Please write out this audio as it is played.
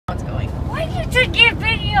to get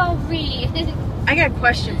video of me. I got a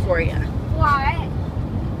question for you. What?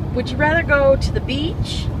 Would you rather go to the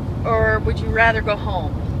beach or would you rather go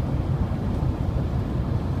home?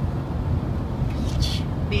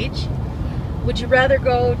 Beach? Would you rather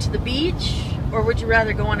go to the beach or would you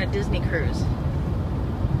rather go on a Disney cruise?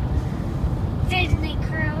 Disney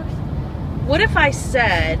cruise. What if I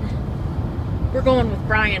said we're going with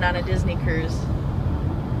Brian on a Disney cruise?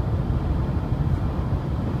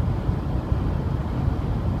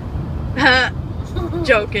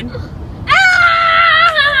 Joking.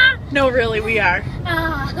 No, really, we are.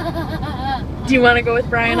 Do you want to go with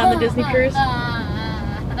Brian on the Disney cruise?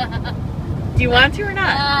 Do you want to or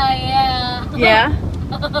not? Yeah. Yeah?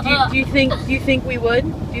 Do you think we would?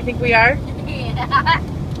 Do you think we are? Yeah.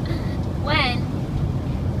 When?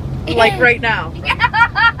 Like right now.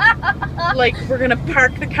 Like we're gonna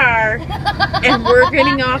park the car and we're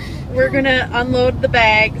gonna unload the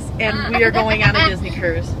bags and we are going on a Disney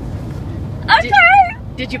cruise. Okay.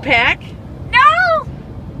 Did you pack? No.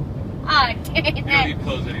 Oh, dang You it. need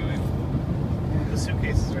clothes anyway. The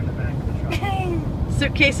suitcases are in the back of the truck.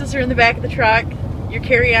 Suitcases are in the back of the truck. Your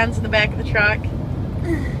carry-ons in the back of the truck.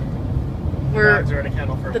 The dogs are in a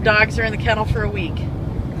kennel for a The week. dogs are in the kennel for a week.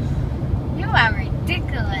 You are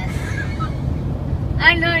ridiculous.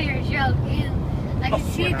 I know you're joking. I can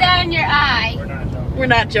see we're that not. in your eye. We're not joking. We're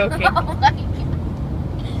not joking. Oh my God.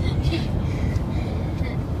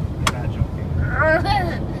 We're not joking.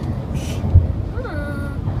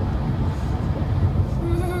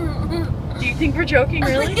 Do you think we're joking,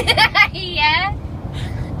 really? Yeah.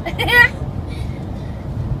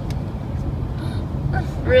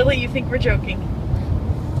 Really? You think we're joking?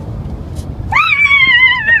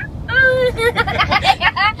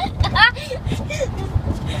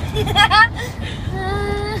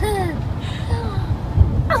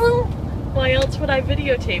 Why else would I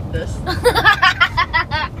videotape this?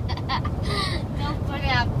 Don't put it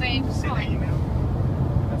out, babe. See the email?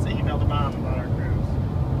 That's the email to Mom about our cruise.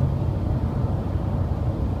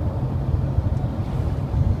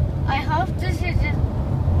 I hope this isn't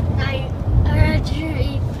night or a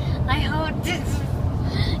dream. I hope this is.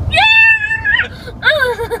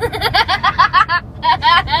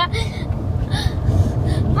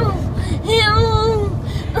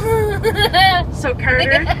 So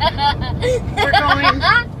Carter, we're going.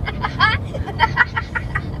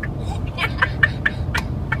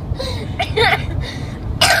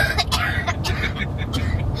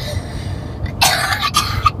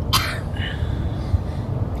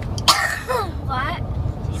 What?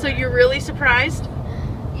 So you're really surprised?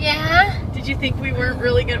 Yeah? Did you think we weren't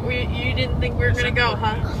really gonna? You didn't think we were gonna go,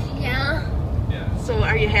 huh? Yeah? Yeah. So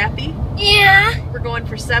are you happy? Yeah? We're going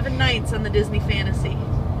for 7 nights on the Disney Fantasy.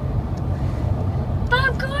 But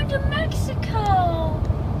I'm going to Mexico.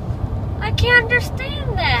 I can't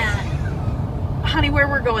understand that. Honey, where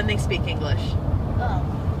we're going, they speak English. Oh.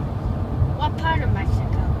 What part of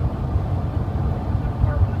Mexico?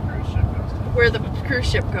 Or where the cruise ship goes to. Where the cruise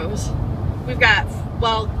ship goes. We've got,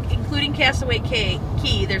 well, including Castaway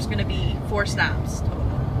Key, there's going to be 4 stops total.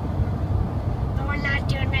 And we're not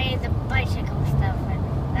doing any of the bicycle stuff,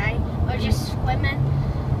 right? We're just swimming.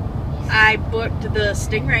 I booked the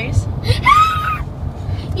Stingrays.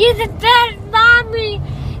 You're the best mommy.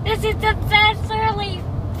 This is the best early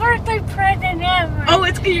birthday present ever. Oh,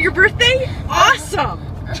 it's your birthday? Awesome!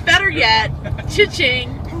 Better yet,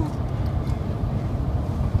 cha-ching.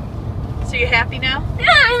 So you happy now?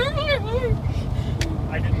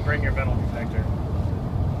 I didn't bring your metal detector.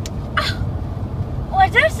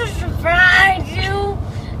 Was this a surprise, you?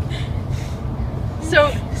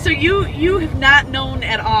 So you have not known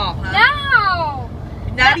at all, huh? No!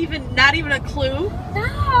 Not even a clue?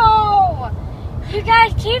 No! You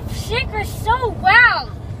guys keep secrets so well.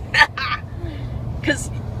 Because,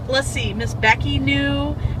 let's see, Miss Becky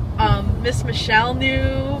knew, Miss Michelle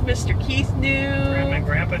knew, Mr. Keith knew, Grandma and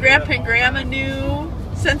Grandpa knew Grandpa that and whole Grandma time. knew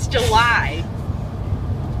since July.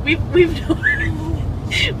 We've known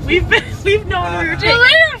we were taking.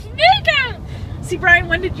 Little sneaker! See, Brian,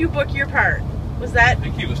 when did you book your part? Was that I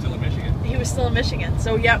think he was still in Michigan. he was still in Michigan?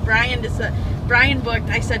 So yeah, Brian booked.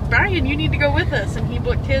 I said, Brian, you need to go with us, and he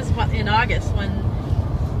booked his in August when.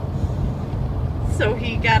 So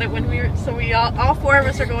he got it when we were. So we all 4 of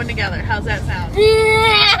us are going together. How's that sound?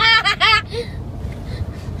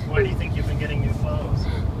 Why do you think you've been getting new clothes?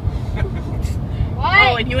 What?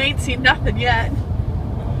 Oh, and you ain't seen nothing yet.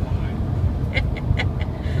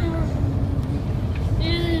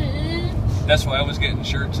 That's why I was getting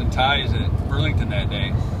shirts and ties at Burlington that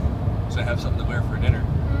day, so I have something to wear for dinner.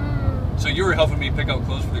 So you were helping me pick out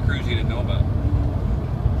clothes for the cruise you didn't know about.